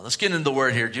Let's get into the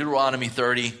word here. Deuteronomy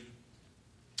 30.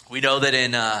 We know that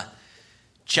in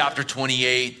chapter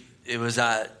 28, it was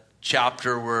that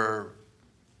chapter where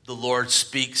the Lord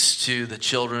speaks to the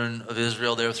children of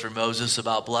Israel there through Moses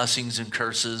about blessings and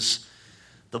curses.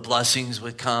 The blessings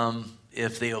would come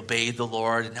if they obeyed the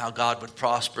Lord, and how God would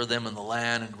prosper them in the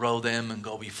land and grow them and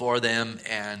go before them,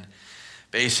 and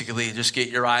basically just get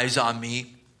your eyes on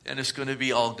me and it's going to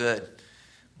be all good.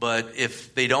 But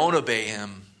if they don't obey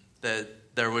him, that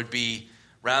there would be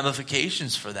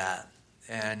ramifications for that,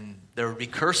 and there would be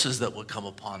curses that would come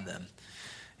upon them.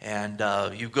 And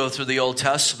you go through the Old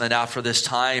Testament after this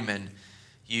time, and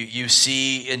you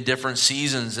see in different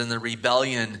seasons in the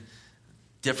rebellion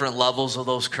different levels of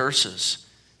those curses.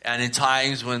 And in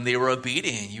times when they were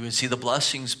obedient, you would see the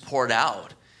blessings poured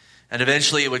out. And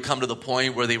eventually it would come to the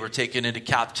point where they were taken into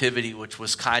captivity, which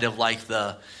was kind of like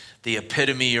the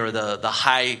epitome or the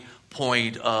high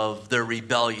point of their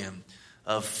rebellion,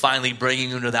 of finally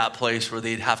bringing them to that place where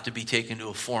they'd have to be taken to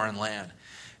a foreign land.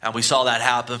 And we saw that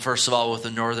happen, first of all, with the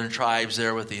northern tribes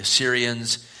there, with the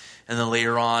Assyrians, and then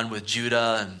later on with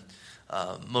Judah,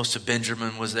 and most of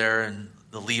Benjamin was there, and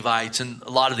the Levites, and a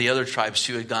lot of the other tribes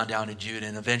too had gone down to Judah.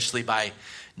 And eventually by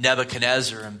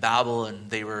Nebuchadnezzar and Babylon,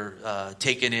 they were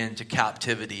taken into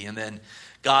captivity. And then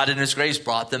God in his grace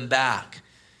brought them back.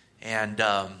 And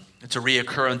it's a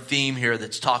reoccurring theme here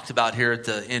that's talked about here at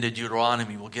the end of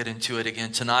Deuteronomy. We'll get into it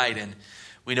again tonight. And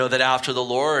we know that after the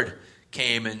Lord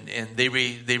came and they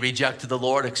rejected the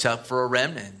Lord except for a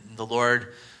remnant, and the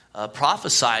Lord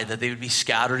prophesied that they would be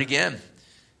scattered again.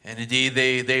 And indeed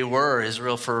they were,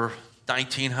 Israel, for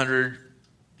 1900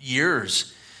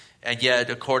 years. And yet,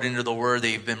 according to the word,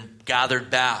 they've been gathered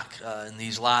back in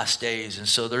these last days. And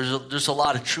so there's a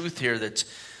lot of truth here that's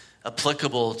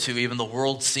applicable to even the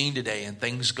world scene today and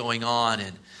things going on,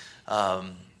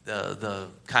 and the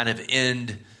kind of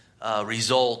end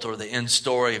result or the end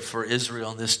story for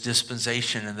Israel in this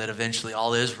dispensation, and that eventually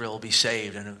all Israel will be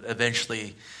saved, and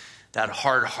eventually that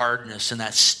hardness and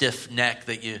that stiff neck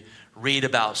that you read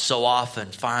about so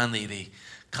often, finally they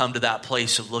come to that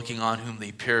place of looking on whom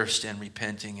they pierced and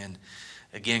repenting. And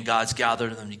again, God's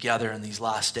gathered them together in these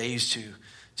last days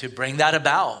to bring that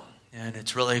about. And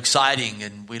it's really exciting,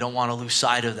 and we don't want to lose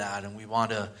sight of that. And we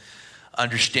want to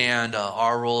understand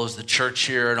our role as the church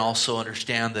here, and also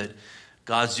understand that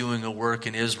God's doing a work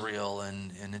in Israel,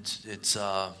 and it's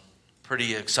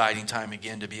pretty exciting time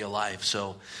again to be alive.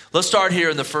 So let's start here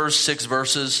in the first 6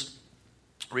 verses.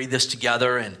 Read this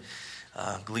together and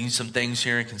glean some things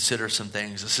here and consider some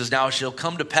things. It says, "Now it shall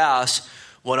come to pass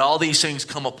when all these things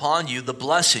come upon you, the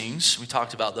blessings," we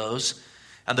talked about those,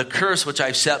 "and the curse which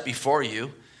I've set before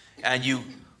you, and you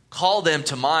call them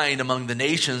to mind among the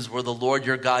nations where the Lord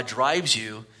your God drives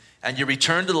you, and you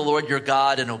return to the Lord your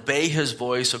God and obey his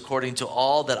voice according to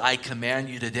all that I command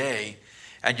you today,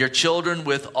 and your children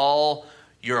with all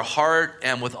your heart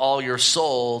and with all your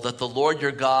soul, that the Lord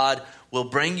your God will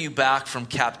bring you back from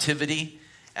captivity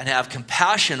and have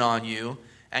compassion on you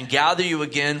and gather you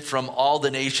again from all the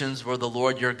nations where the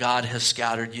Lord your God has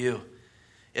scattered you.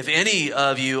 If any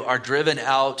of you are driven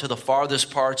out to the farthest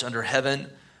parts under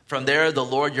heaven, from there the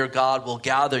Lord your God will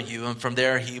gather you, and from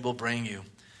there he will bring you.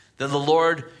 Then the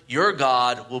Lord your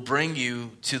God will bring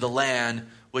you to the land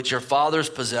which your fathers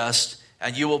possessed,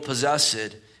 and you will possess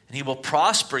it, and he will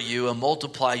prosper you and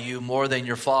multiply you more than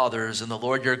your fathers, and the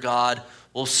Lord your God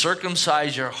will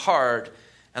circumcise your heart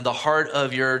and the heart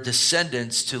of your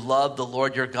descendants to love the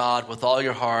Lord your God with all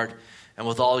your heart and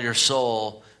with all your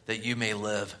soul, that you may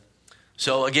live."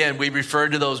 So again, we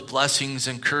referred to those blessings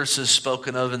and curses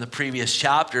spoken of in the previous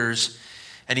chapters.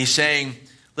 And he's saying,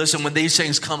 listen, when these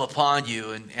things come upon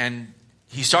you, and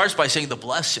he starts by saying the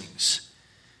blessings.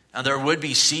 And there would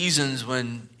be seasons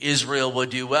when Israel would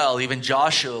do well. Even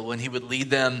Joshua, when he would lead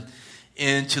them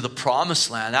into the promised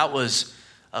land, that was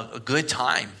a good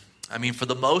time. I mean, for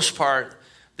the most part,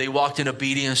 they walked in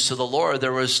obedience to the Lord.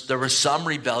 There was some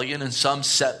rebellion and some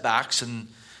setbacks, and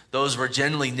those were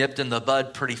generally nipped in the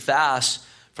bud pretty fast.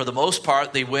 For the most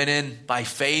part, they went in by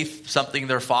faith, something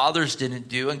their fathers didn't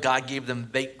do, and God gave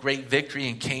them great victory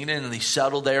in Canaan, and they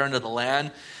settled there into the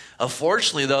land.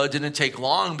 Unfortunately, though, it didn't take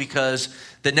long, because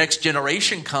the next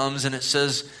generation comes, and it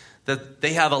says that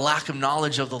they have a lack of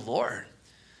knowledge of the Lord,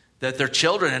 that their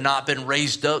children had not been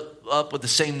raised up with the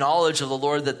same knowledge of the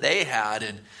Lord that they had.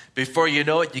 And before you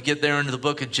know it, you get there into the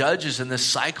book of Judges, and this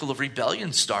cycle of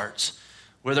rebellion starts,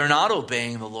 where they're not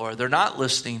obeying the Lord, they're not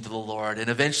listening to the Lord, and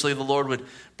eventually the Lord would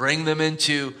bring them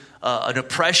into an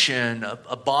oppression,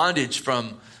 a bondage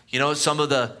from some of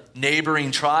the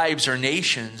neighboring tribes or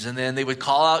nations, and then they would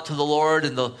call out to the Lord,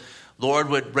 and the Lord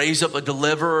would raise up a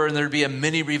deliverer and there'd be a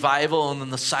mini revival, and then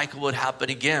the cycle would happen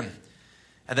again.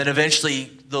 And then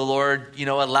eventually the Lord,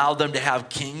 allowed them to have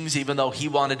kings, even though he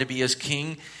wanted to be his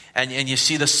king. And you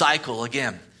see the cycle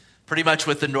again. Pretty much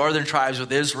with the northern tribes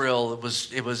with Israel,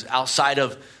 it was outside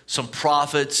of some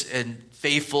prophets and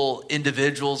faithful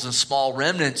individuals and small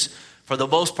remnants. For the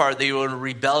most part, they were in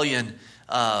rebellion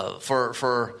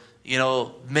for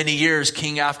many years,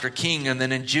 king after king. And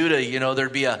then in Judah,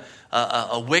 there'd be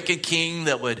a wicked king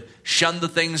that would shun the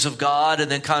things of God,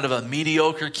 and then kind of a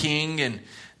mediocre king. And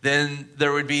then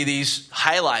there would be these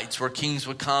highlights where kings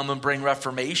would come and bring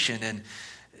reformation. And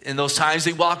in those times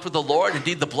they walked with the Lord.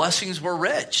 Indeed, the blessings were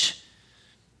rich.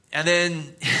 And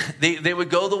then they would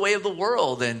go the way of the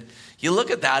world. And you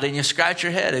look at that and you scratch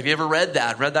your head. Have you ever read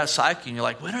that cycle? And you're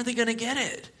like, when are they going to get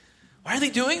it? Why are they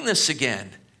doing this again?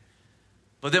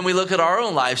 But then we look at our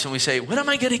own lives and we say, when am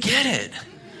I going to get it?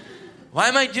 Why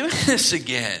am I doing this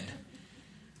again?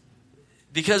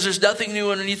 Because there's nothing new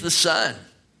underneath the sun.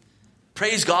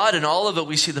 Praise God, in all of it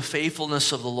we see the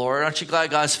faithfulness of the Lord. Aren't you glad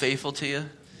God's faithful to you?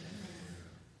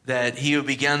 That he who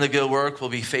began the good work will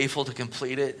be faithful to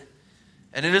complete it.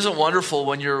 And it isn't wonderful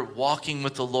when you're walking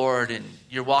with the Lord and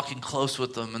you're walking close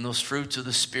with them and those fruits of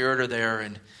the Spirit are there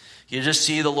and you just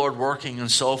see the Lord working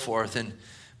and so forth and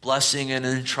blessing and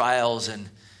in trials. And,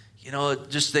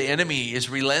 just the enemy is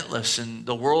relentless and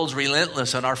the world's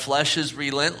relentless and our flesh is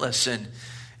relentless. And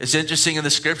it's interesting in the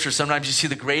scripture, sometimes you see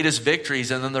the greatest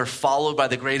victories and then they're followed by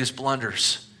the greatest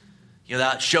blunders.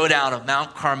 That showdown of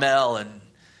Mount Carmel and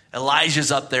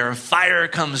Elijah's up there and fire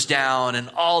comes down and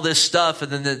all this stuff.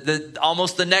 And then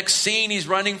almost the next scene, he's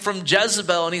running from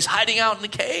Jezebel and he's hiding out in the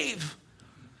cave,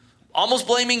 almost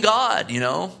blaming God,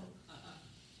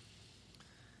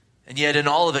 And yet in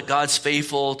all of it, God's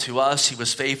faithful to us. He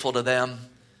was faithful to them.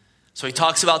 So he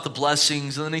talks about the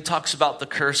blessings and then he talks about the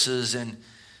curses. And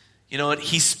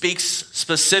he speaks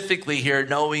specifically here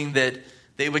knowing that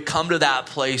they would come to that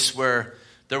place where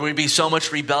there would be so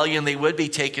much rebellion, they would be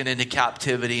taken into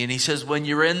captivity. And he says, when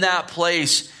you're in that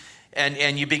place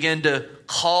and you begin to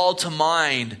call to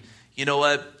mind,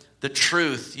 the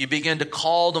truth, you begin to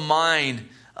call to mind,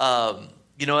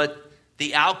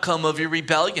 the outcome of your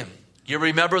rebellion. You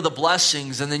remember the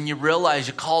blessings, and then you realize,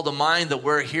 you call to mind that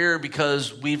we're here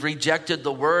because we've rejected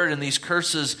the word and these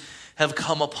curses have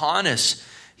come upon us.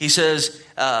 He says,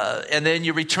 and then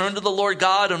you return to the Lord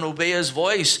God and obey his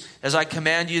voice as I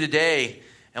command you today,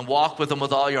 and walk with him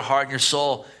with all your heart and your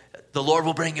soul. The Lord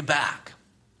will bring you back.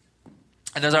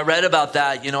 And as I read about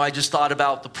that, I just thought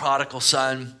about the prodigal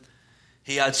son.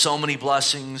 He had so many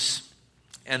blessings,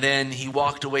 and then he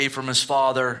walked away from his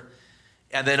father.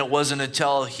 And then it wasn't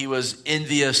until he was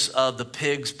envious of the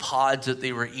pigs' pods that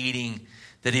they were eating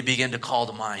that he began to call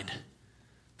to mind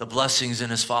the blessings in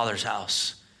his father's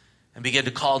house. And began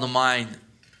to call to mind,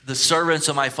 the servants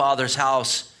of my father's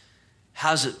house,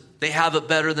 they have it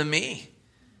better than me.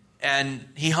 And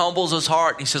he humbles his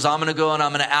heart. He says, I'm going to go and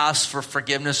I'm going to ask for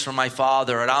forgiveness from my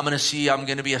father. And I'm going to see, I'm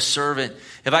going to be a servant.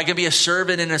 If I can be a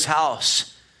servant in his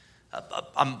house,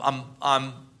 I'm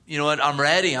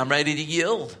ready. I'm ready to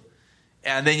yield.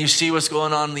 And then you see what's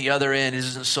going on the other end.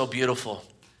 Isn't it so beautiful?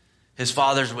 His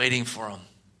father's waiting for him.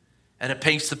 And it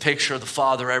paints the picture of the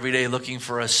father every day looking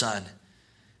for his son.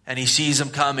 And he sees him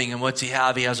coming. And what's he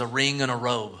have? He has a ring and a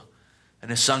robe. And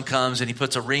his son comes and he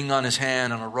puts a ring on his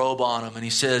hand and a robe on him. And he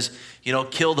says,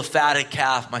 kill the fatted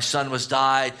calf. My son was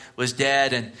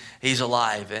dead, and he's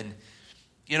alive. And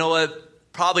you know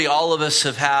what? Probably all of us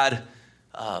have had,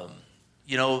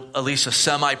 at least a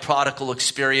semi-prodigal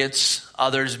experience.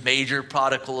 Others, major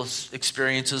prodigal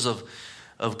experiences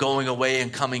of going away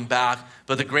and coming back.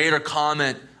 But the greater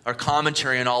comment or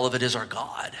commentary on all of it is our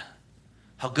God.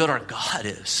 How good our God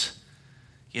is.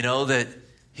 That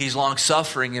he's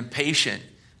long-suffering and patient.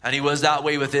 And he was that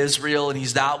way with Israel, and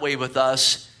he's that way with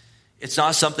us. It's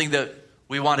not something that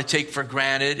we want to take for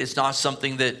granted. It's not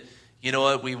something that,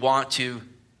 we want to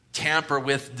tamper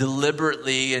with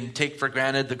deliberately and take for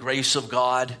granted the grace of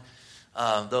God.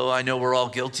 Though I know we're all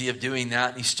guilty of doing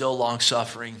that, and he's still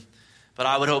long-suffering. But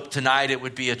I would hope tonight it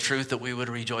would be a truth that we would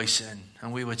rejoice in,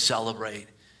 and we would celebrate.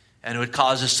 And it would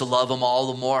cause us to love him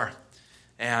all the more.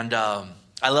 And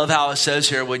I love how it says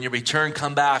here, when you return,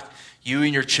 come back, you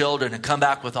and your children, and come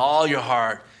back with all your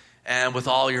heart and with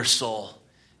all your soul.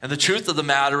 And the truth of the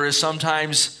matter is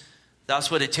sometimes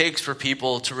that's what it takes for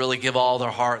people to really give all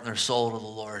their heart and their soul to the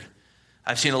Lord.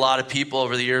 I've seen a lot of people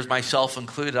over the years, myself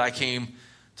included. I came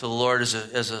to the Lord as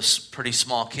a pretty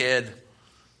small kid.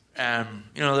 And,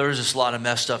 there was just a lot of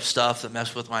messed up stuff that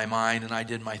messed with my mind, and I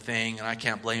did my thing, and I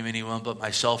can't blame anyone but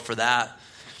myself for that.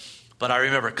 But I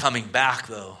remember coming back,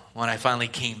 though, when I finally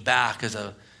came back as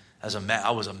as a man.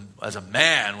 I was as a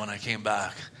man when I came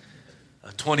back. A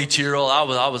 22-year-old,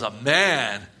 I was a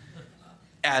man.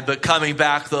 But coming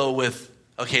back though with,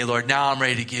 okay, Lord, now I'm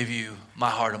ready to give you my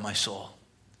heart and my soul.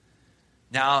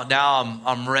 Now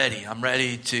I'm ready. I'm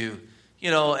ready to,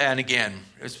 and again,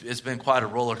 it's been quite a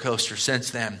roller coaster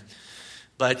since then.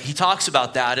 But he talks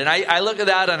about that. And I look at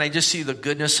that and I just see the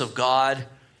goodness of God.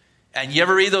 And you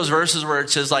ever read those verses where it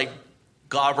says like,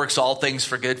 God works all things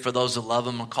for good for those that love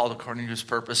him and called according to his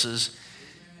purposes.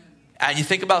 And you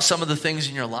think about some of the things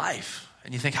in your life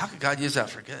and you think, how could God use that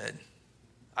for good?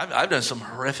 I've done some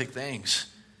horrific things.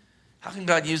 How can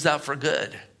God use that for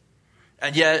good?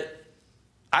 And yet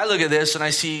I look at this and I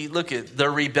see, look at the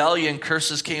rebellion,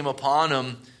 curses came upon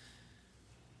them.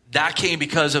 That came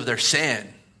because of their sin.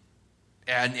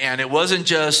 And it wasn't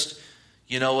just,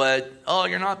 you know what, oh,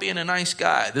 you're not being a nice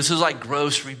guy. This is like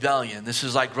gross rebellion. This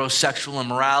is like gross sexual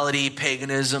immorality,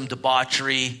 paganism,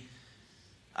 debauchery.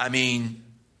 I mean,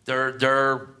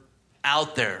 they're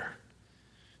out there.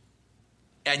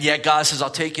 And yet God says, I'll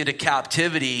take you to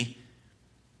captivity,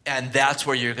 and that's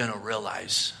where you're going to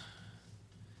realize.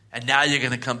 And now you're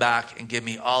going to come back and give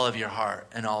me all of your heart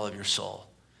and all of your soul.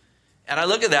 And I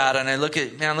look at that and I look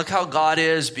at, man, look how God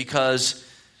is, because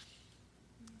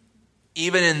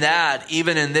even in that,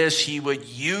 even in this, he would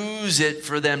use it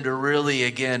for them to really,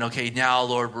 again, okay, now,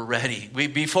 Lord, we're ready.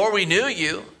 Before we knew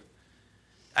you,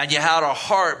 and you had our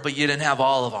heart, but you didn't have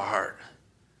all of our heart.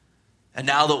 And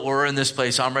now that we're in this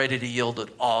place, I'm ready to yield it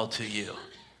all to you.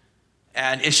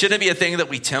 And it shouldn't be a thing that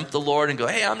we tempt the Lord and go,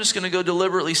 hey, I'm just going to go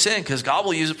deliberately sin because God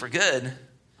will use it for good.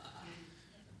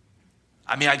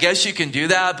 I mean, I guess you can do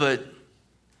that, but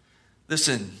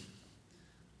listen,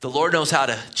 the Lord knows how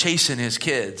to chasten his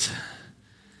kids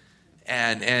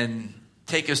and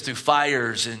take us through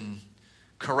fires and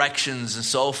corrections and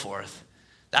so forth.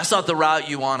 That's not the route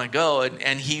you want to go,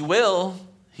 and he will.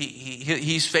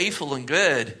 He's faithful and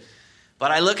good. But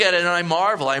I look at it and I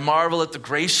marvel. I marvel at the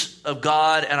grace of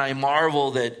God, and I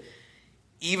marvel that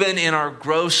even in our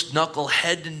gross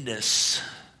knuckleheadedness,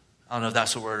 I don't know if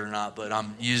that's a word or not, but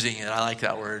I'm using it. I like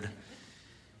that word.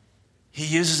 He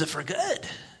uses it for good.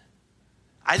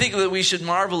 I think that we should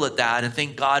marvel at that and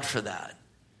thank God for that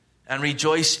and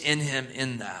rejoice in him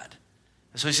in that.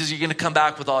 So he says, you're going to come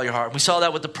back with all your heart. And we saw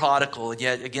that with the prodigal, and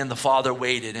yet again the father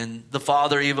waited. And the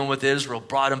father, even with Israel,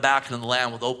 brought him back into the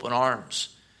land with open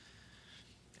arms.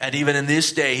 And even in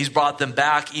this day, he's brought them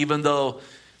back, even though,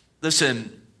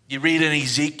 listen, you read in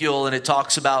Ezekiel and it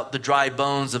talks about the dry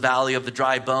bones, the valley of the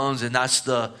dry bones, and that's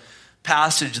the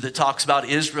passage that talks about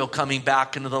Israel coming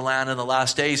back into the land in the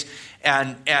last days.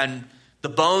 And the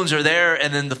bones are there,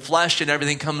 and then the flesh and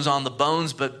everything comes on the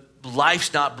bones, but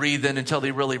life's not breathed in until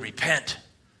they really repent.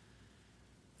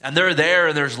 And they're there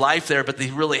and there's life there, but they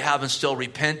really haven't still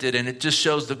repented. And it just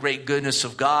shows the great goodness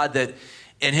of God that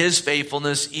in his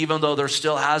faithfulness, even though there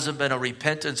still hasn't been a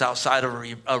repentance outside of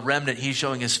a remnant, he's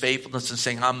showing his faithfulness and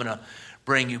saying, I'm going to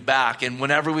bring you back. And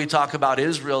whenever we talk about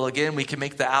Israel, again, we can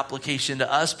make the application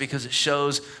to us because it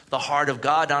shows the heart of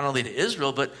God, not only to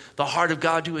Israel, but the heart of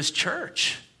God to his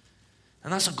church.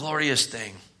 And that's a glorious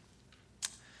thing.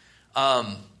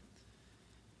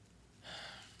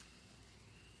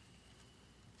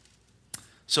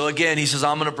 So again, he says,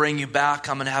 I'm going to bring you back.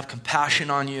 I'm going to have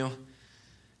compassion on you.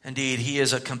 Indeed, he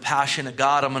is a compassionate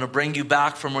God. I'm going to bring you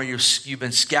back from where you've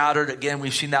been scattered. Again,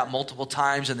 we've seen that multiple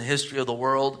times in the history of the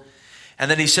world. And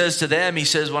then he says to them, he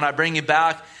says, when I bring you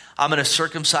back, I'm going to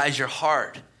circumcise your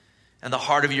heart. And the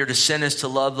heart of your descendants to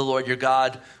love the Lord your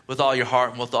God with all your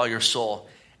heart and with all your soul.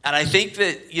 And I think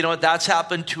that, that's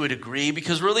happened to a degree,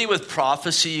 because really with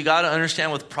prophecy, you got to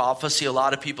understand with prophecy, a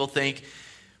lot of people think,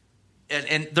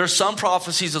 and there's some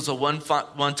prophecies as a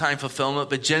one-time fulfillment,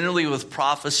 but generally with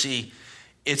prophecy,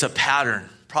 it's a pattern.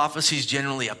 Prophecy is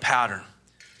generally a pattern.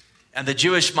 And the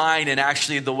Jewish mind, and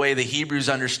actually the way the Hebrews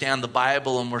understand the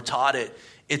Bible and were taught it,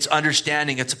 it's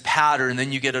understanding, it's a pattern, and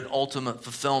then you get an ultimate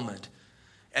fulfillment.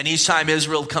 And each time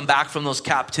Israel come back from those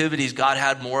captivities, God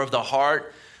had more of the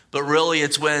heart. But really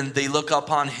it's when they look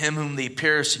upon him whom they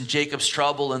pierced in Jacob's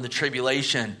trouble and the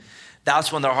tribulation,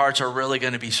 that's when their hearts are really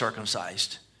going to be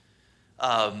circumcised.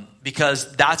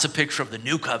 Because that's a picture of the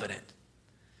new covenant.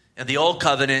 And the old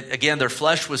covenant, again, their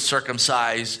flesh was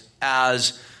circumcised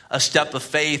as a step of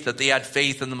faith, that they had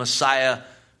faith in the Messiah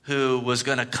who was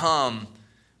going to come,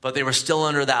 but they were still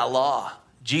under that law.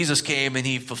 Jesus came and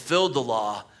he fulfilled the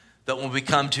law, that when we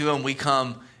come to him, we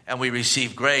come and we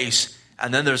receive grace,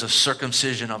 and then there's a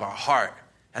circumcision of our heart.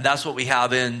 And that's what we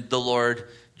have in the Lord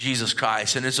Jesus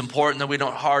Christ. And it's important that we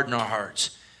don't harden our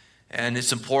hearts. And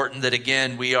it's important that,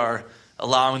 again, we are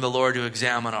allowing the Lord to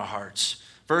examine our hearts.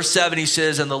 Verse 7, he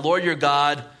says, and the Lord your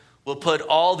God will put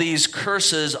all these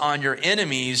curses on your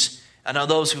enemies and on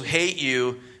those who hate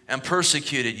you and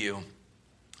persecuted you.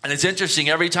 And it's interesting,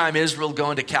 every time Israel would go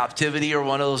into captivity or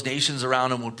one of those nations around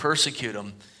them would persecute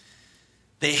them,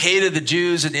 they hated the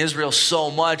Jews in Israel so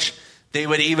much, they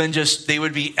would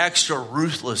be extra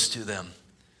ruthless to them.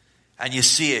 And you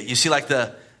see it. You see like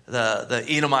the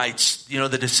Edomites,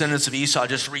 the descendants of Esau,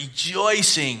 just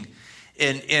rejoicing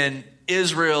in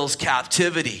Israel's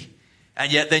captivity.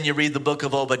 And yet then you read the book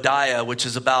of Obadiah, which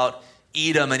is about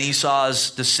Edom and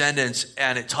Esau's descendants,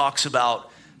 and it talks about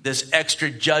this extra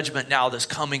judgment now that's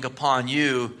coming upon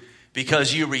you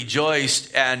because you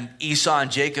rejoiced, and Esau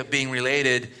and Jacob being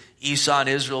related, Esau and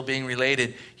Israel being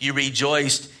related, you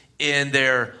rejoiced in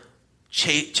their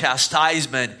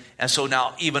chastisement, and so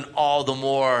now even all the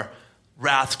more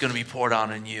wrath's going to be poured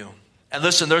on you. And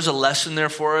listen, there's a lesson there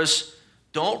for us.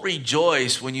 Don't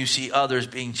rejoice when you see others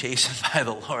being chastened by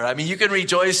the Lord. I mean, you can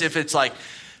rejoice if it's like,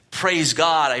 praise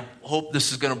God, I hope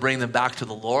this is going to bring them back to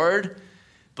the Lord.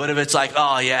 But if it's like,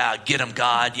 oh yeah, get them,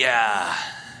 God, yeah.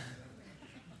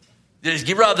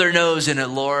 Just rub their nose in it,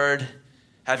 Lord.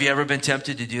 Have you ever been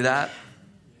tempted to do that?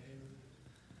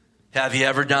 Have you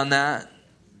ever done that?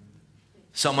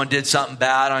 Someone did something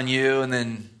bad on you, and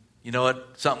then,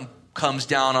 something comes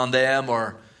down on them,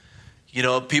 or,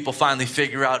 people finally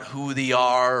figure out who they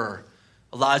are. Or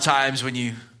a lot of times when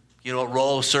you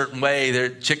roll a certain way, their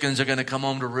chickens are going to come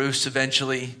home to roost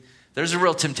eventually. There's a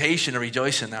real temptation to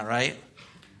rejoice in that, right?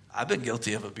 I've been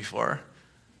guilty of it before.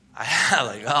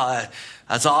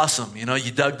 That's awesome.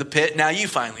 You dug the pit, now you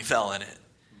finally fell in it.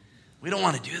 We don't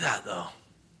want to do that, though.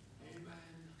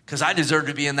 Because I deserve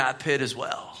to be in that pit as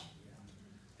well.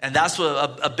 And that's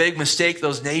what a big mistake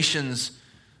those nations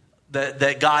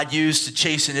that God used to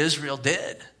chasten Israel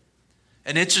did.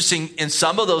 And interesting, in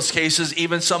some of those cases,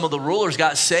 even some of the rulers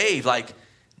got saved, like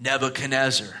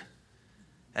Nebuchadnezzar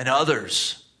and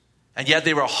others. And yet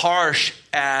they were harsh,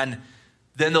 and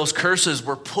then those curses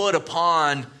were put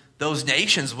upon those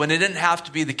nations when it didn't have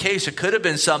to be the case. It could have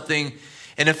been something,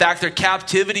 and in fact, their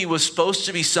captivity was supposed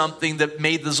to be something that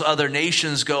made those other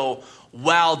nations go,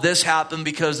 wow, this happened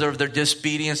because of their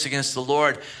disobedience against the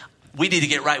Lord. We need to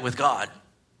get right with God.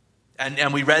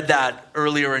 And we read that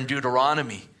earlier in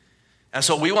Deuteronomy. And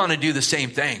so we want to do the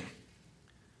same thing.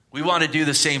 We want to do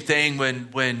the same thing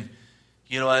when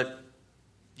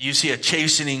you see a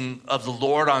chastening of the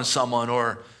Lord on someone,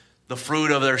 or the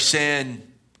fruit of their sin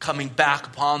coming back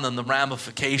upon them, the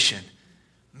ramification.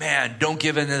 Man, don't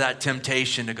give in to that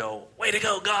temptation to go, way to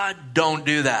go, God. Don't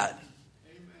do that.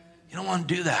 Amen. You don't want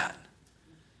to do that.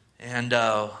 And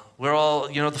we're all,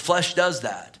 the flesh does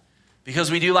that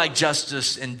because we do like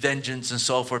justice and vengeance and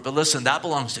so forth. But listen, that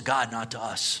belongs to God, not to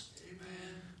us.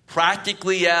 Amen.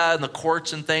 Practically, yeah, in the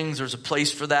courts and things, there's a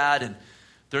place for that. And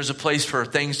there's a place for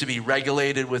things to be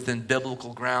regulated within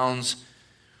biblical grounds.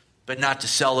 But not to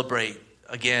celebrate.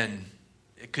 Again,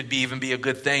 it could even be a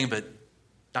good thing, but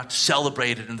not to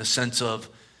celebrate it in the sense of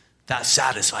that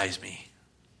satisfies me.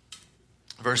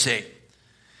 Verse 8.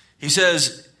 He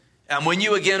says, and when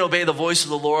you again obey the voice of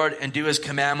the Lord and do his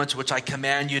commandments, which I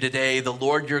command you today, the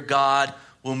Lord your God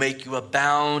will make you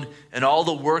abound in all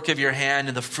the work of your hand,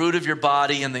 and the fruit of your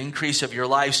body, and the increase of your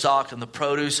livestock, and the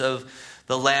produce of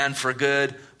the land for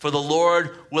good. For the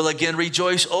Lord will again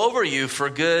rejoice over you for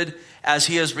good, as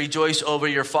he has rejoiced over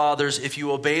your fathers, if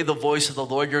you obey the voice of the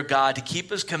Lord your God, to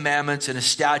keep his commandments and his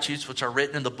statutes, which are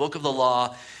written in the book of the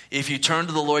law, if you turn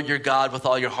to the Lord your God with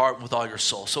all your heart and with all your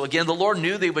soul. So again, the Lord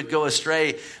knew they would go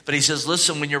astray, but he says,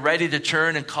 listen, when you're ready to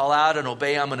turn and call out and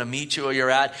obey, I'm going to meet you where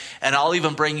you're at, and I'll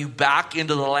even bring you back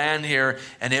into the land here,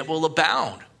 and it will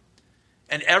abound.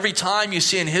 And every time you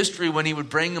see in history when he would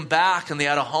bring them back and they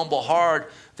had a humble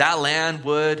heart, that land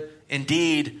would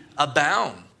indeed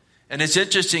abound. And it's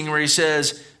interesting where he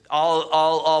says,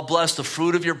 I'll bless the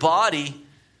fruit of your body.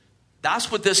 That's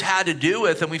what this had to do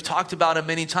with, and we've talked about it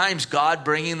many times, God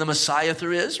bringing the Messiah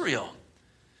through Israel.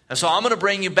 And so I'm going to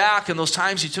bring you back. And those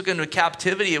times he took into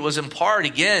captivity, it was in part,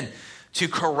 again, to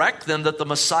correct them that the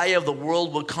Messiah of the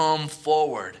world would come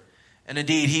forward. And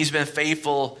indeed, he's been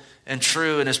faithful and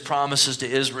true in his promises to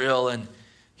Israel, and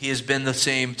he has been the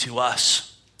same to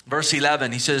us. Verse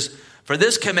 11, he says, for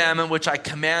this commandment which I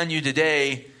command you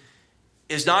today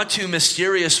is not too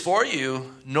mysterious for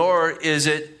you, nor is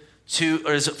it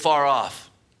far off.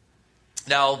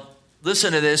 Now,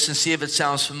 listen to this and see if it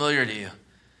sounds familiar to you.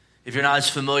 If you're not as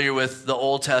familiar with the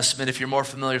Old Testament, if you're more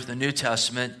familiar with the New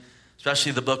Testament,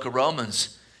 especially the book of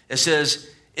Romans, it says,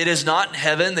 it is not in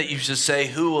heaven that you should say,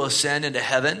 who will ascend into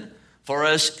heaven for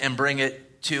us and bring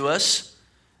it to us,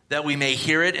 that we may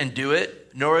hear it and do it,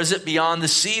 nor is it beyond the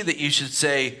sea that you should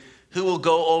say, who will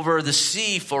go over the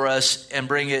sea for us and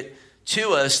bring it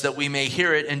to us that we may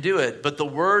hear it and do it. But the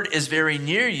word is very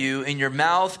near you, in your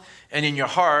mouth and in your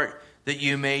heart, that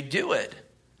you may do it.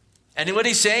 And what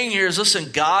he's saying here is,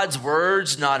 listen, God's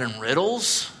word's not in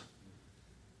riddles.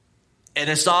 And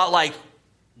it's not like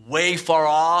way far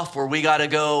off where we got to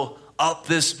go up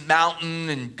this mountain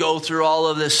and go through all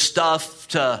of this stuff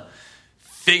to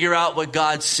figure out what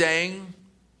God's saying.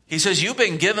 He says, you've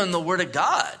been given the word of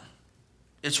God.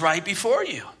 It's right before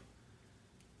you.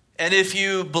 And if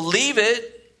you believe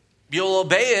it, you'll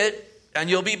obey it and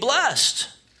you'll be blessed.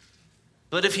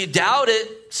 But if you doubt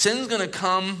it, sin's going to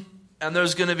come and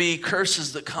there's going to be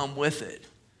curses that come with it.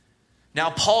 Now,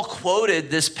 Paul quoted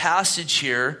this passage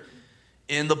here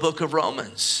in the book of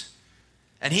Romans.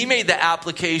 And he made the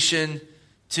application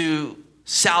to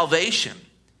salvation.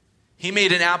 He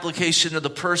made an application to the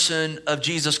person of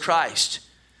Jesus Christ.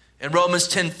 In Romans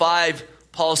 10:5,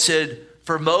 Paul said,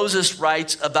 for Moses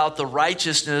writes about the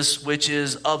righteousness which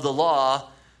is of the law,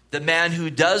 the man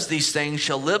who does these things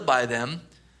shall live by them.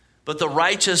 But the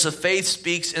righteous of faith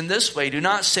speaks in this way, do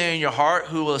not say in your heart,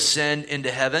 who will ascend into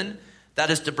heaven?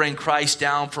 That is to bring Christ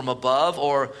down from above.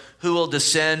 Or who will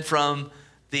descend from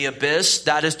the abyss?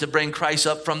 That is to bring Christ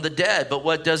up from the dead. But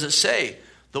what does it say?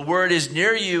 The word is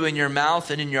near you, in your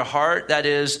mouth and in your heart. That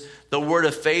is the word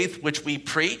of faith which we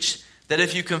preach. That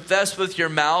if you confess with your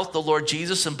mouth the Lord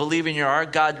Jesus and believe in your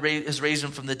heart God has raised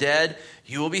him from the dead,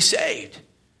 you will be saved.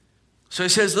 So he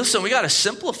says, listen, we got to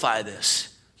simplify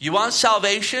this. You want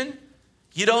salvation?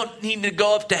 You don't need to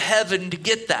go up to heaven to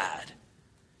get that.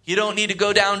 You don't need to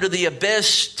go down to the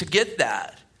abyss to get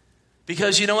that.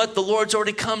 Because you know what? The Lord's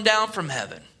already come down from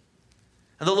heaven.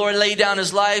 And the Lord laid down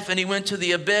his life and he went to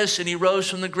the abyss and he rose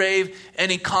from the grave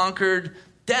and he conquered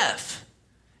death.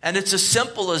 And it's as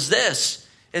simple as this.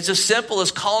 It's as simple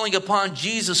as calling upon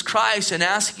Jesus Christ and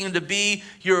asking him to be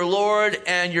your Lord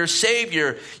and your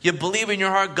Savior. You believe in your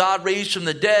heart God raised from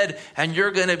the dead and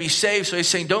you're going to be saved. So he's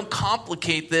saying, don't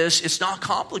complicate this. It's not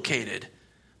complicated.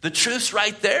 The truth's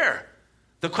right there.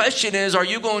 The question is, are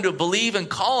you going to believe and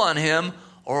call on him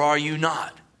or are you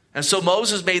not? And so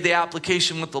Moses made the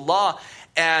application with the law,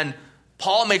 and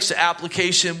Paul makes the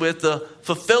application with the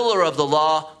fulfiller of the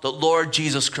law, the Lord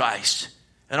Jesus Christ.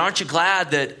 And aren't you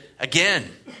glad that, again,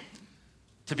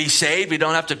 to be saved, we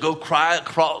don't have to go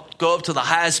up to the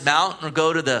highest mountain or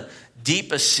go to the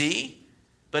deepest sea.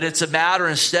 But it's a matter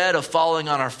instead of falling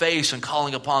on our face and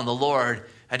calling upon the Lord,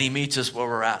 and he meets us where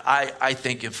we're at. I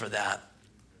thank him for that.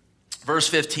 Verse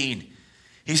 15,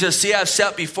 he says, see, I've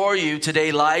set before you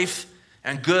today life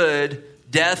and good,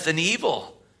 death and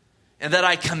evil. And that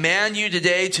I command you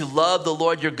today to love the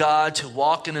Lord your God, to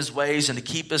walk in his ways and to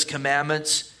keep his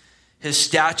commandments, his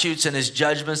statutes and his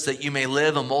judgments, that you may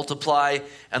live and multiply.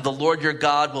 And the Lord your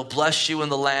God will bless you in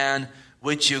the land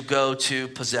which you go to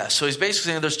possess. So he's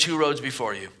basically saying there's two roads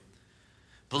before you.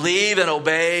 Believe and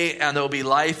obey, and there will be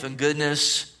life and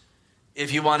goodness.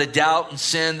 If you want to doubt and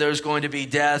sin, there's going to be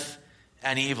death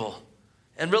and evil.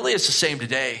 And really it's the same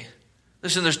today.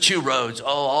 Listen, there's two roads. Oh,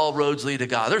 all roads lead to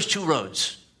God. There's two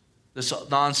roads. This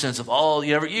nonsense of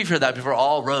you've heard that before,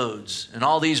 all roads and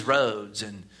all these roads.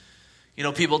 And,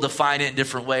 people define it in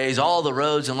different ways. All the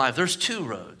roads in life, there's two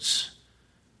roads.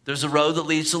 There's a road that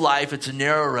leads to life. It's a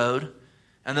narrow road.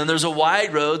 And then there's a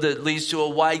wide road that leads to a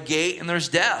wide gate, and there's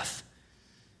death.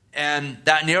 And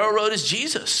that narrow road is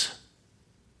Jesus.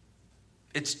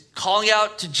 It's calling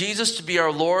out to Jesus to be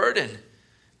our Lord and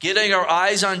getting our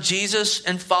eyes on Jesus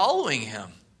and following him.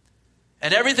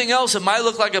 And everything else, it might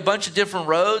look like a bunch of different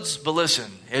roads, but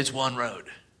listen, it's one road.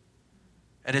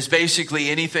 And it's basically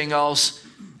anything else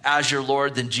as your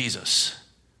Lord than Jesus.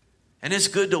 And it's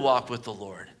good to walk with the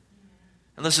Lord.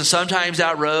 And listen, sometimes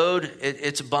that road,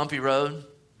 it's a bumpy road.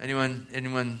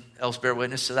 Anyone else bear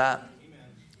witness to that? Amen.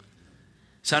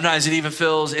 Sometimes it even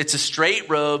feels it's a straight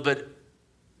road, but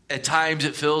at times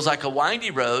it feels like a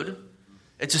windy road.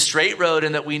 It's a straight road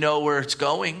in that we know where it's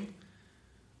going.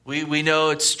 We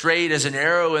know it's straight as an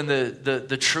arrow in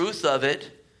the truth of it.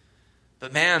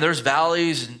 But man, there's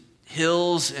valleys and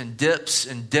hills and dips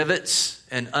and divots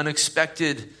and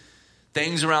unexpected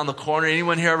things around the corner.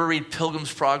 Anyone here ever read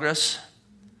Pilgrim's Progress?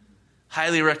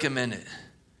 Highly recommend it.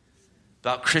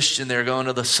 About Christian there going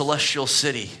to the celestial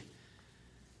city.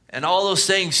 And all those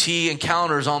things he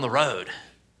encounters on the road.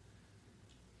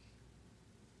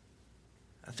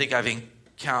 I think I've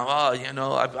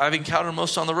encountered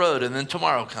most on the road, and then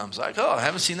tomorrow comes. I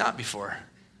haven't seen that before.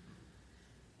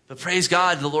 But praise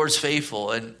God, the Lord's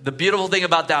faithful. And the beautiful thing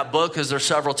about that book is there's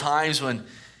several times when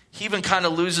he even kind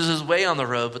of loses his way on the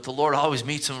road, but the Lord always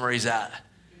meets him where he's at.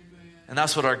 Amen. And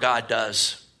that's what our God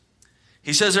does.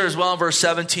 He says there as well in verse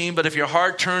 17, but if your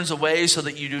heart turns away so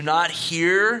that you do not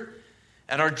hear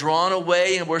and are drawn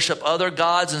away and worship other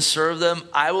gods and serve them,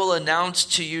 I will announce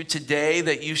to you today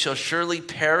that you shall surely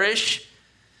perish,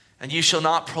 and you shall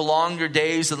not prolong your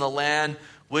days in the land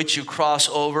which you cross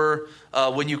over,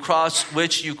 which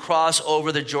you cross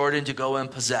over the Jordan to go and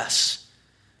possess.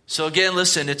 So again,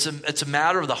 listen, it's a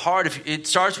matter of the heart. It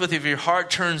starts with if your heart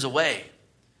turns away.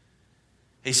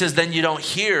 He says then you don't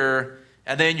hear,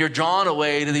 and then you're drawn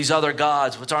away to these other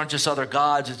gods, which aren't just other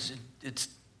gods, it's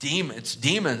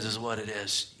demons is what it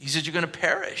is. He says you're going to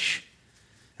perish.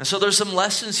 And so there's some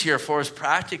lessons here for us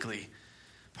practically.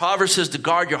 Proverbs says to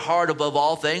guard your heart above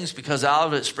all things, because out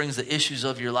of it springs the issues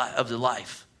of your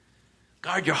life.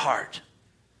 Guard your heart.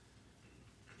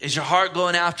 Is your heart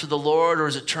going after the Lord, or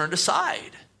is it turned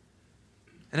aside?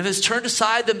 And if it's turned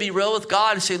aside, then be real with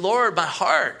God and say, Lord, my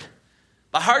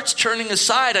heart's turning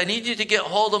aside. I need you to get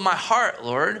hold of my heart,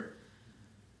 Lord.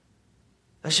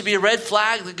 That should be a red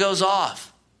flag that goes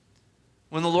off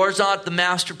when the Lord's not the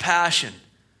master passion.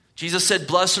 Jesus said,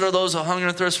 blessed are those who hunger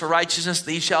and thirst for righteousness,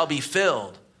 these shall be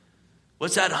filled.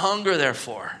 What's that hunger there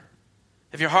for?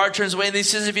 If your heart turns away, and he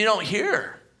says, if you don't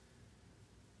hear.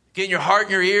 Again, your heart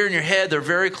and your ear and your head, they're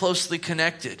very closely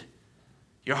connected.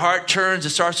 Your heart turns, it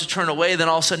starts to turn away, then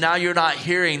all of a sudden now you're not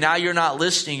hearing, now you're not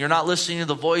listening. You're not listening to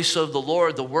the voice of the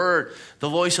Lord, the Word, the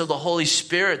voice of the Holy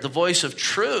Spirit, the voice of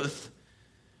truth.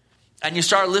 And you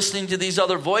start listening to these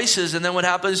other voices, and then what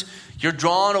happens? You're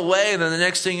drawn away, and then the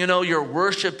next thing you know, you're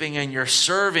worshiping and you're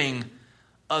serving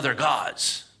other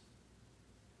gods.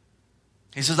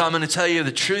 He says, I'm going to tell you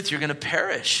the truth, you're going to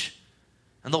perish.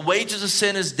 And the wages of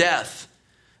sin is death.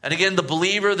 And again,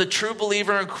 the true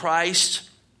believer in Christ,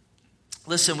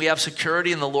 listen, we have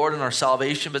security in the Lord and our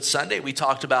salvation, but Sunday we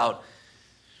talked about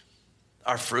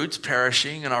our fruits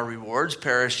perishing and our rewards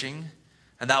perishing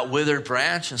and that withered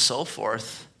branch and so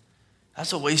forth.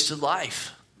 That's a wasted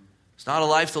life. It's not a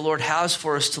life the Lord has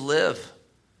for us to live.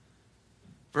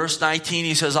 Verse 19,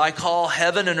 he says, I call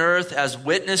heaven and earth as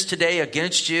witness today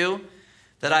against you,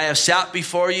 that I have sat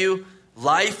before you,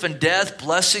 life and death,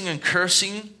 blessing and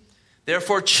cursing.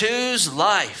 Therefore choose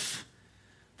life,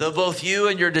 though both you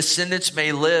and your descendants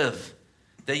may live,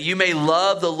 that you may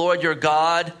love the Lord your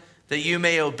God, that you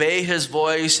may obey his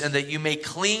voice, and that you may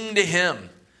cling to him.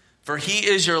 For he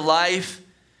is your life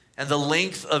and the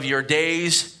length of your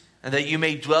days, and that you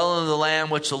may dwell in the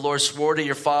land which the Lord swore to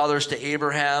your fathers, to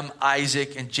Abraham,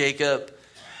 Isaac, and Jacob,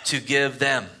 to give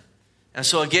them. And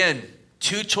so again,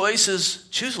 two choices,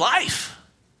 choose life.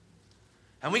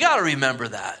 And we got to remember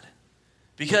that.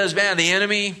 Because, man, the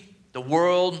enemy, the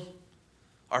world,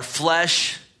 our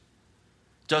flesh,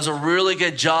 does a really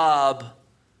good job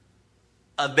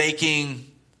of making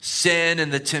sin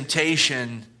and the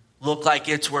temptation look like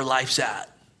it's where life's at.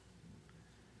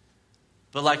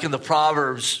 But like in the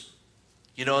Proverbs,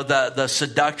 the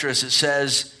seductress, it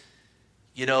says,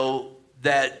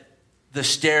 that the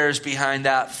stairs behind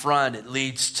that front, it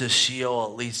leads to Sheol,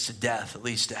 it leads to death, it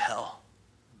leads to hell.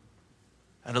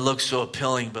 And it looks so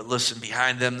appealing, but listen,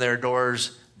 behind them, their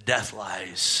doors, death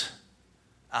lies.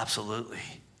 Absolutely.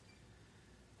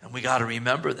 And we got to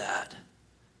remember that.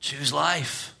 Choose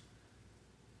life.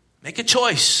 Make a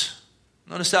choice.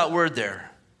 Notice that word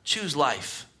there. Choose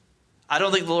life. I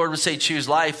don't think the Lord would say choose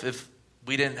life if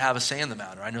we didn't have a say in the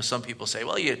matter. I know some people say,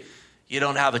 well, you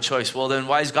don't have a choice. Well, then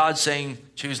why is God saying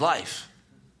choose life?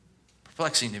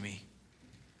 Perplexing to me.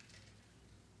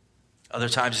 Other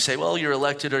times you say, well, you're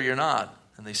elected or you're not.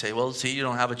 And they say, well, see, you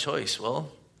don't have a choice.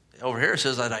 Well, over here it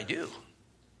says that I do.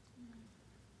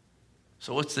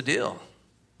 So what's the deal?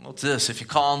 Well, it's this. If you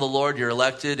call on the Lord, you're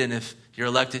elected. And if you're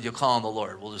elected, you'll call on the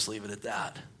Lord. We'll just leave it at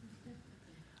that.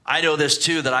 I know this,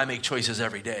 too, that I make choices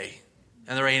every day.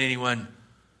 And there ain't anyone,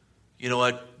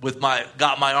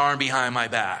 got my arm behind my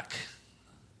back.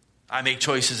 I make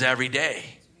choices every day.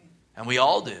 And we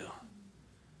all do.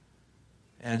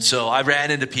 And so I ran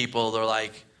into people, they're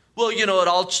like, well, you know what,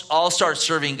 I'll start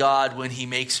serving God when he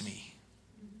makes me.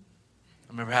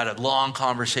 I remember I had a long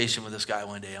conversation with this guy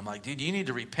one day. I'm like, dude, you need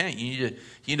to repent. You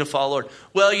need to follow the Lord.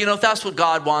 Well, if that's what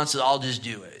God wants, I'll just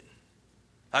do it.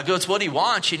 I go, it's what he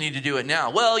wants. You need to do it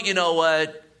now. Well, you know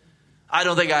what? I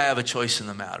don't think I have a choice in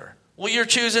the matter. Well, you're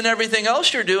choosing everything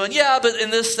else you're doing. Yeah, but in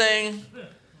this thing.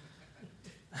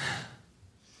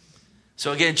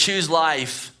 So again, choose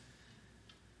life,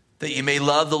 that you may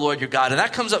love the Lord your God. And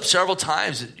that comes up several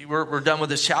times. We're done with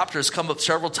this chapter. It's come up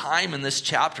several times in this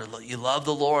chapter. You love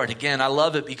the Lord. Again, I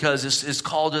love it because it's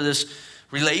called to this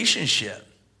relationship.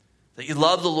 That you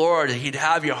love the Lord, that he'd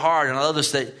have your heart. And I love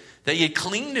this, that you'd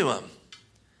cling to him.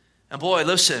 And boy,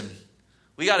 listen,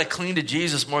 We got to cling to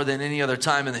Jesus more than any other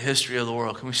time in the history of the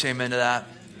world. Can we say amen to that?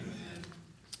 Amen.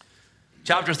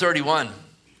 Chapter 31.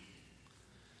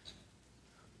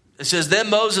 It says,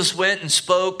 then Moses went and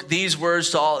spoke these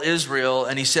words to all Israel,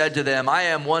 and he said to them, I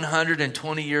am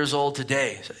 120 years old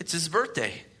today. It's his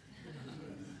birthday.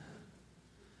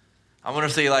 I wonder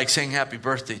if they sing happy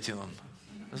birthday to him.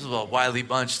 This is a wily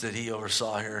bunch that he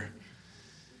oversaw here.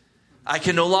 I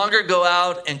can no longer go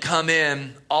out and come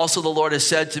in. Also the Lord has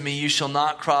said to me, you shall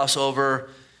not cross over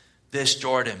this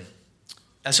Jordan.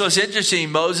 And so it's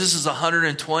interesting. Moses is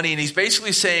 120, and he's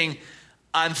basically saying,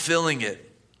 I'm feeling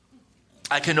it.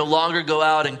 I can no longer go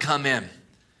out and come in.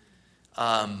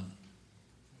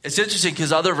 It's interesting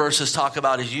because other verses talk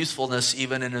about his youthfulness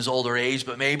even in his older age,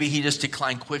 but maybe he just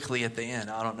declined quickly at the end.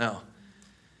 I don't know.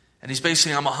 And he's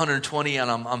basically, I'm 120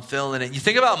 and I'm feeling it. I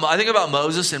think about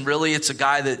Moses, and really it's a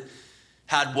guy that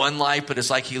had one life, but it's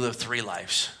like he lived three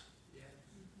lives.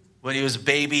 When he was a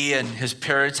baby and his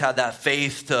parents had that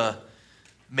faith to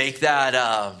make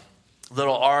that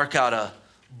little ark out of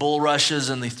bulrushes,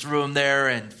 and they threw him there,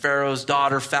 and Pharaoh's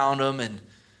daughter found him, and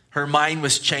her mind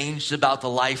was changed about the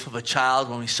life of a child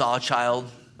when we saw a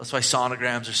child. That's why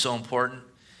sonograms are so important.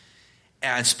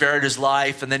 And spared his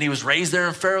life, and then he was raised there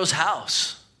in Pharaoh's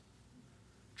house.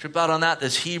 Trip out on that.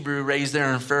 This Hebrew raised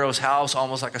there in Pharaoh's house,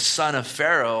 almost like a son of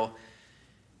Pharaoh,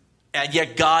 and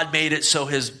yet God made it so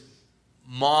his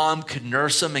mom could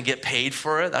nurse him and get paid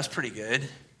for it. That's pretty good.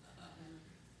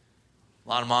 A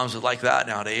lot of moms would like that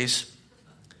nowadays.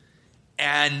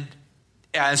 And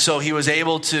so he was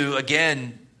able to,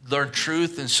 again, learn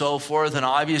truth and so forth. And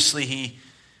obviously he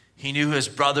knew his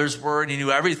brother's word. He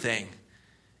knew everything.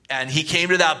 And he came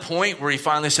to that point where he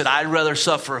finally said, I'd rather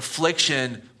suffer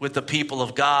affliction with the people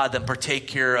of God than partake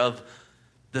here of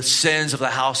the sins of the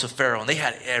house of Pharaoh. And they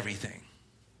had everything.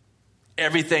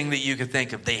 Everything that you could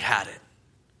think of, they had it.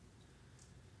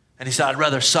 And he said, I'd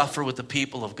rather suffer with the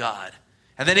people of God.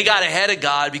 And then he got ahead of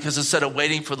God because instead of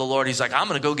waiting for the Lord, he's like, I'm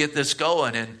going to go get this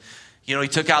going. And, he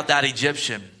took out that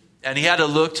Egyptian. And he had to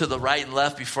look to the right and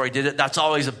left before he did it. That's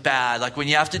always a bad. When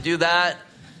you have to do that,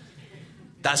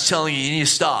 that's telling you need to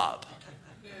stop.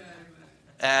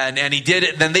 And he did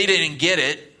it. And then they didn't get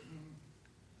it.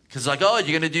 Because you're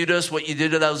going to do this, what you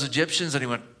did to those Egyptians? And he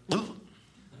went, ooh.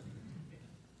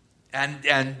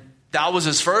 And that was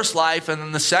his first life. And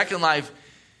then the second life,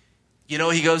 he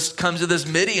comes to this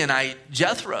Midianite,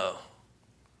 Jethro.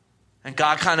 And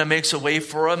God kind of makes a way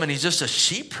for him, and he's just a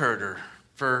sheep herder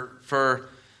for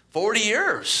 40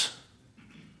 years.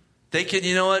 Thinking,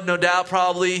 you know what, no doubt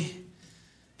probably,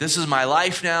 this is my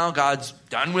life now. God's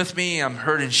done with me. I'm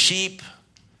herding sheep.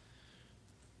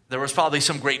 There was probably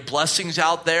some great blessings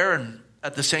out there, and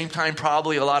at the same time,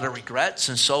 probably a lot of regrets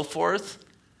and so forth.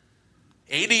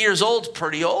 80 years old is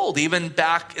pretty old, even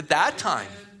back at that time.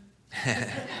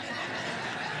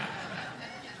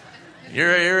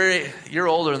 You're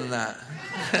older than that.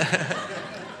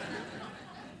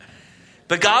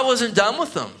 But God wasn't done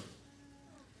with them.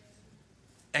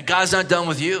 And God's not done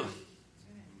with you.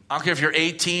 I don't care if you're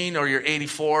 18 or you're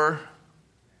 84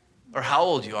 or how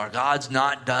old you are. God's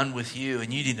not done with you,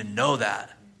 and you need to know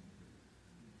that.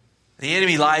 The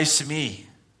enemy lies to me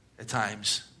at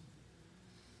times.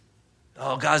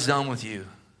 Oh, God's done with you.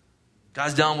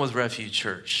 God's done with Refuge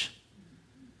Church.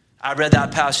 I read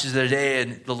that passage the other day,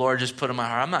 and the Lord just put in my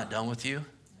heart, I'm not done with you.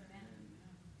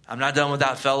 I'm not done with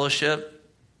that fellowship.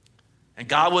 And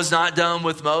God was not done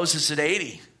with Moses at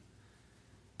 80.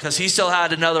 Because he still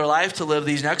had another life to live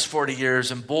these next 40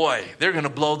 years. And boy, they're going to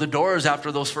blow the doors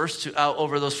after those first two,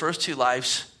 over those first two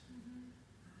lives.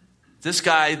 This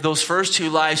guy, those first two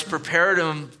lives prepared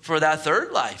him for that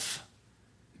third life.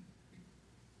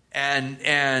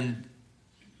 And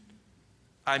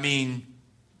I mean,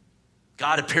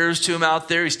 God appears to him out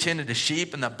there. He's tending to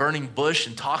sheep in that burning bush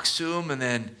and talks to him. And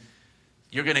then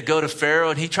you're going to go to Pharaoh.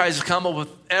 And he tries to come up with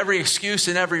every excuse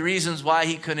and every reason why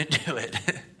he couldn't do it.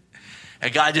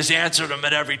 And God just answered him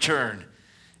at every turn.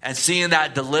 And seeing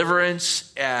that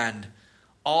deliverance and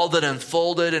all that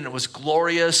unfolded, and it was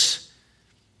glorious.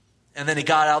 And then he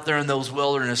got out there in those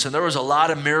wilderness. And there was a lot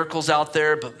of miracles out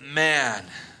there. But man,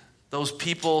 those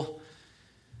people,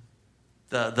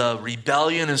 the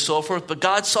rebellion and so forth. But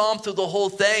God saw him through the whole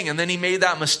thing. And then he made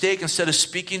that mistake. Instead of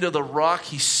speaking to the rock,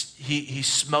 he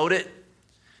smote it.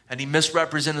 And he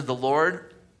misrepresented the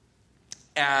Lord.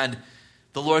 And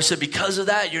the Lord said, because of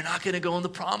that, you're not going to go in the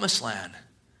promised land.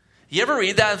 You ever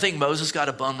read that and think Moses got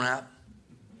a bum rap?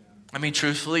 I mean,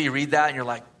 truthfully, you read that and you're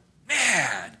like,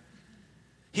 man,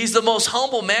 he's the most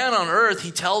humble man on earth,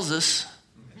 he tells us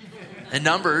in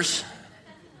Numbers.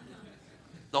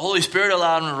 The Holy Spirit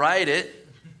allowed him to write it.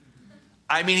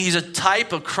 I mean, he's a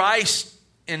type of Christ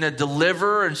and a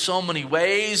deliverer in so many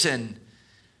ways. And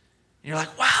you're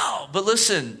like, wow. But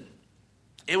listen,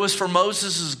 it was for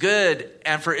Moses' good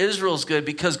and for Israel's good,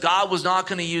 because God was not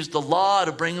going to use the law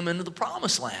to bring them into the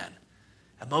promised land.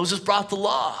 And Moses brought the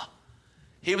law.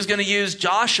 He was going to use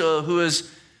Joshua, who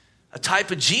is a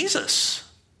type of Jesus,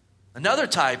 another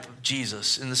type of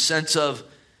Jesus, in the sense of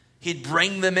he'd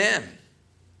bring them in.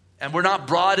 And we're not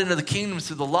brought into the kingdom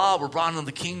through the law. We're brought into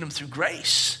the kingdom through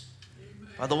grace.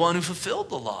 Amen. By the one who fulfilled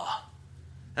the law.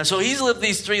 And so he's lived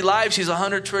these 3 lives. He's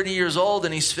 120 years old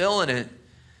and he's feeling it.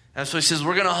 And so he says,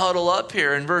 we're going to huddle up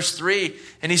here in verse 3.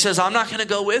 And he says, I'm not going to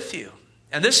go with you.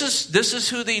 And this is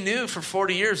who they knew for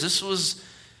 40 years. This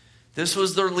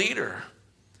was their leader.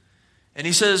 And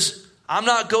he says, I'm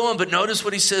not going, but notice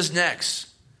what he says next.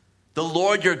 The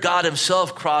Lord your God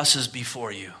himself crosses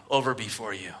over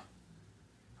before you.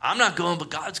 I'm not going, but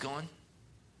God's going.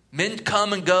 Men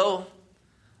come and go.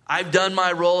 I've done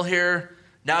my role here.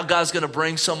 Now God's going to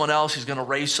bring someone else. He's going to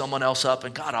raise someone else up,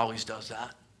 and God always does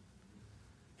that.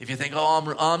 If you think,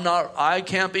 I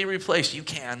can't be replaced, you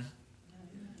can.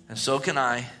 And so can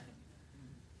I.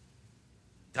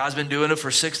 God's been doing it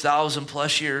for 6,000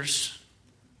 plus years.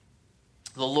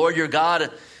 The Lord your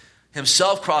God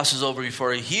himself crosses over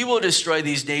before you. He will destroy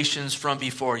these nations from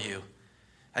before you,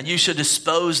 and you should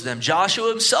dispose them. Joshua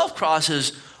himself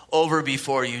crosses over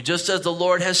before you, just as the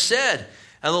Lord has said.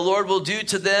 And the Lord will do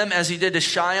to them as he did to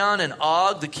Sihon and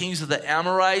Og, the kings of the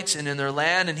Amorites, and in their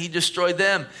land, and he destroyed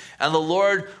them. And the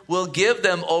Lord will give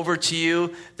them over to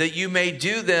you, that you may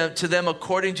do them to them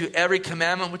according to every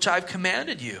commandment which I've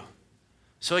commanded you.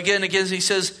 So again, he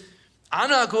says,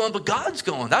 I'm not going, but God's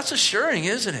going. That's assuring,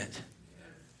 isn't it?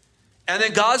 And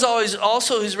then God's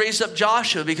he's raised up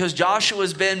Joshua, because Joshua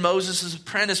has been Moses'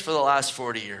 apprentice for the last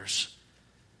 40 years.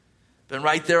 Been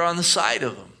right there on the side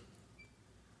of him.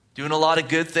 Doing a lot of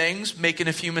good things, making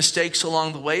a few mistakes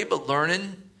along the way, but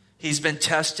learning. He's been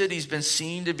tested. He's been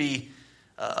seen to be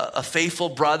a faithful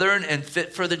brother and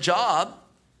fit for the job.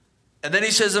 And then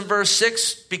he says in verse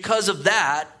 6, because of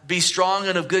that, be strong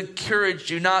and of good courage.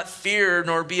 Do not fear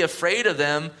nor be afraid of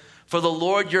them. For the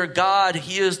Lord your God,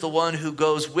 he is the one who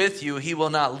goes with you. He will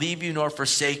not leave you nor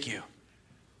forsake you.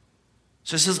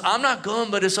 So he says, I'm not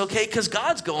going, but it's okay because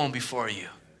God's going before you.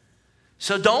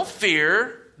 So don't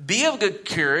fear. Be of good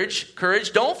courage.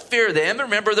 Don't fear them.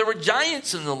 Remember, there were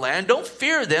giants in the land. Don't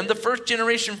fear them. The first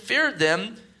generation feared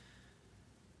them.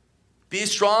 Be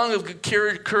strong, of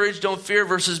good courage. Don't fear,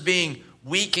 versus being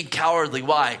weak and cowardly.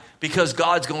 Why? Because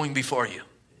God's going before you.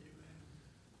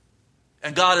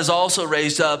 And God has also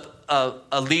raised up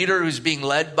a leader who's being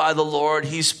led by the Lord.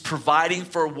 He's providing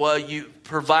for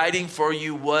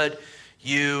you what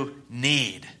you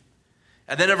need.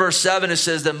 And then in verse 7 it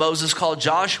says that Moses called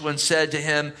Joshua and said to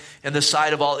him in the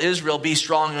sight of all Israel, be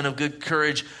strong and of good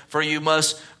courage, for you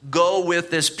must go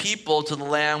with this people to the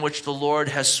land which the Lord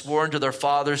has sworn to their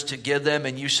fathers to give them,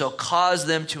 and you shall cause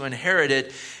them to inherit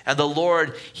it. And the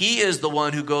Lord, he is the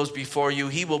one who goes before you.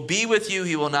 He will be with you.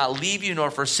 He will not leave you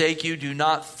nor forsake you. Do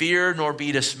not fear nor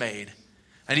be dismayed.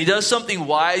 And he does something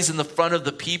wise in the front of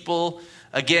the people.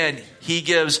 Again, he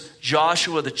gives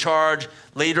Joshua the charge.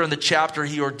 Later in the chapter,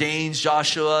 he ordains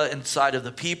Joshua inside of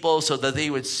the people so that they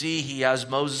would see he has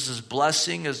Moses'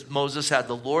 blessing as Moses had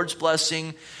the Lord's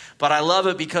blessing. But I love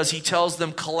it because he tells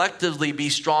them collectively, be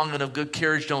strong and of good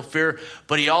courage, don't fear.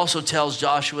 But he also tells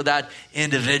Joshua that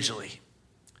individually.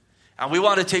 And we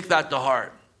want to take that to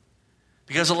heart.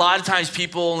 Because a lot of times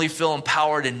people only feel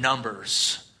empowered in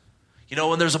numbers.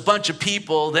 When there's a bunch of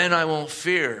people, then I won't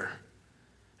fear.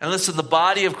 And listen, the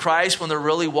body of Christ, when they're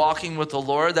really walking with the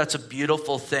Lord, that's a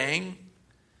beautiful thing.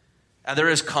 And there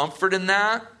is comfort in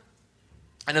that.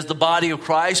 And as the body of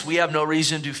Christ, we have no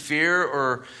reason to fear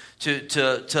or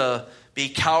to be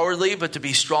cowardly, but to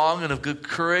be strong and of good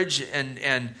courage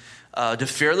and to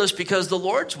fearless, because the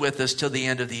Lord's with us till the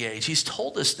end of the age. He's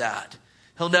told us that.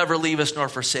 He'll never leave us nor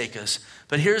forsake us.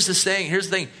 But here's the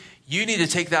thing. You need to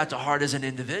take that to heart as an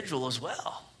individual as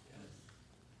well.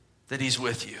 That he's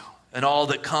with you. And all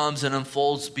that comes and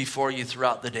unfolds before you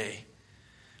throughout the day.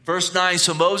 Verse 9,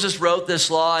 so Moses wrote this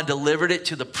law and delivered it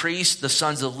to the priests, the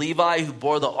sons of Levi, who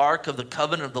bore the ark of the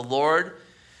covenant of the Lord,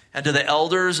 and to the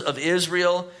elders of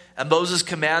Israel. And Moses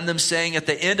commanded them, saying, at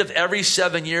the end of every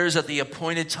 7 years, at the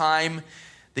appointed time,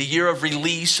 the year of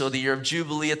release, or the year of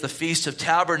Jubilee, at the Feast of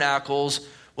Tabernacles,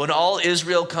 when all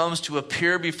Israel comes to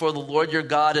appear before the Lord your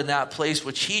God in that place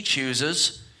which he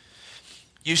chooses,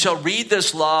 you shall read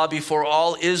this law before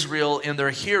all Israel in their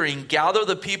hearing. Gather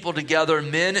the people together,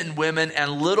 men and women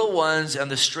and little ones, and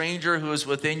the stranger who is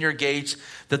within your gates,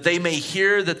 that they may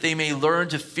hear, that they may learn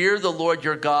to fear the Lord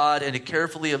your God, and to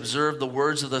carefully observe the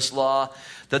words of this law,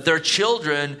 that their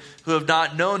children who have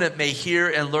not known it may hear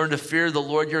and learn to fear the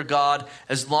Lord your God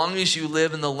as long as you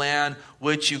live in the land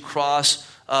which you cross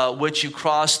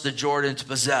the Jordan to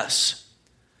possess.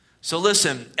 So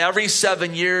listen, every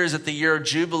 7 years at the year of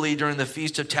Jubilee during the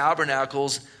Feast of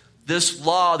Tabernacles, this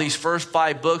law, these first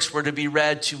 5 books were to be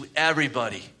read to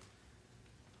everybody.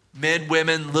 Men,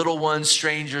 women, little ones,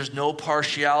 strangers, no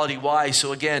partiality. Why?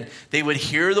 So again, they would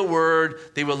hear the word,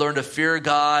 they would learn to fear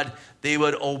God, they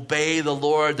would obey the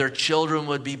Lord, their children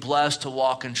would be blessed to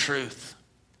walk in truth.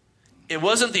 It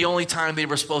wasn't the only time they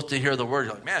were supposed to hear the word.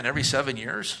 You're like, man, every 7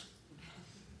 years?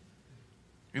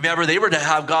 Remember, they were to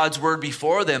have God's word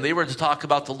before them. They were to talk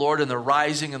about the Lord in their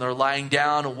rising and their lying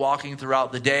down and walking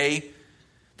throughout the day.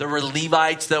 There were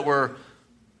Levites that were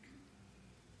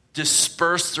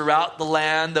dispersed throughout the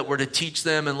land that were to teach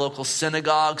them in local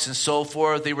synagogues and so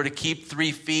forth. They were to keep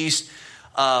 3 feasts,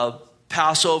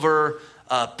 Passover,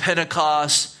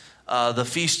 Pentecost, the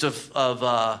Feast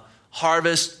of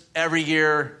Harvest every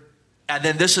year. And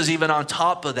then this is even on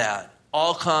top of that.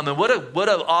 All come. And what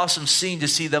an awesome scene to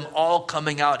see them all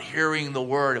coming out hearing the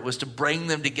word. It was to bring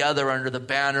them together under the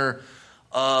banner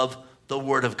of the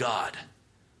word of God,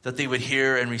 that they would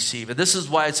hear and receive. And this is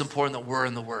why it's important that we're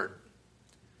in the word.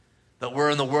 That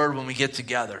we're in the word when we get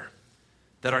together.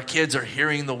 That our kids are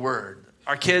hearing the word.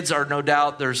 Our kids are, no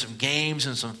doubt, there's some games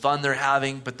and some fun they're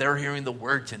having, but they're hearing the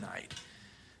word tonight.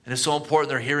 And it's so important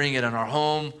they're hearing it in our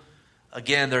home.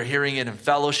 Again, they're hearing it in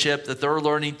fellowship, that they're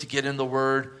learning to get in the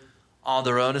word on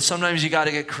their own. And sometimes you got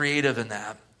to get creative in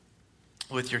that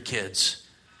with your kids.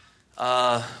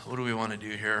 What do we want to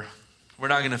do here? We're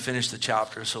not going to finish the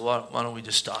chapter, so why don't we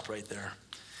just stop right there?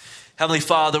 Heavenly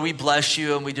Father, we bless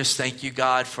you and we just thank you,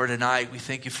 God, for tonight. We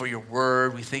thank you for your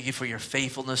word. We thank you for your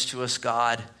faithfulness to us,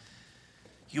 God.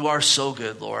 You are so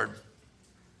good, Lord.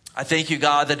 I thank you,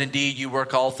 God, that indeed you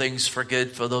work all things for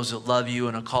good for those that love you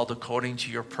and are called according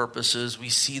to your purposes. We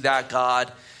see that,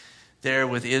 God, there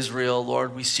with Israel,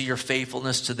 Lord. We see your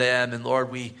faithfulness to them. And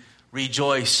Lord, we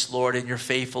rejoice, Lord, in your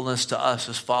faithfulness to us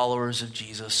as followers of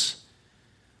Jesus.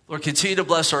 Lord, continue to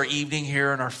bless our evening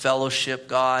here and our fellowship,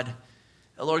 God.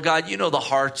 And Lord God, you know the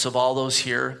hearts of all those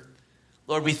here.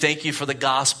 Lord, we thank you for the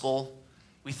gospel.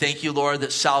 We thank you, Lord,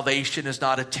 that salvation is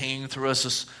not attained through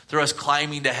us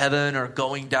climbing to heaven or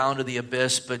going down to the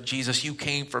abyss. But Jesus, you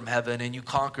came from heaven and you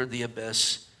conquered the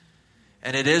abyss.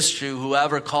 And it is true,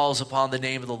 whoever calls upon the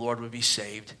name of the Lord would be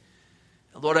saved.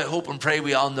 And Lord, I hope and pray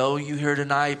we all know you here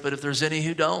tonight, but if there's any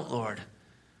who don't, Lord,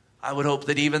 I would hope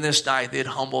that even this night they'd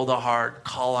humble the heart,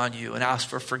 call on you and ask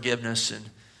for forgiveness and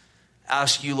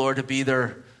ask you, Lord, to be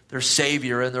their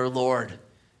Savior and their Lord.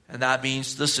 And that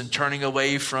means, listen, turning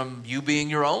away from you being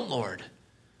your own Lord.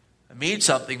 It means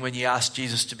something when you ask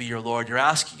Jesus to be your Lord. You're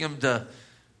asking him to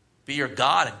be your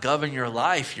God and govern your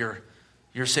life.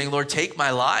 You're saying, Lord, take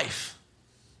my life.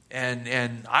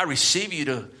 And I receive you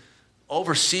to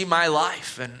oversee my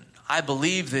life. And I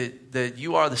believe that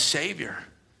you are the Savior.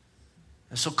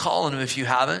 And so call on him if you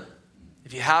haven't.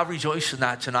 If you have, rejoice in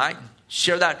that tonight.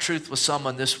 Share that truth with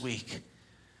someone this week.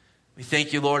 We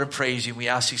thank you, Lord, and praise you. We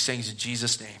ask these things in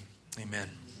Jesus' name. Amen.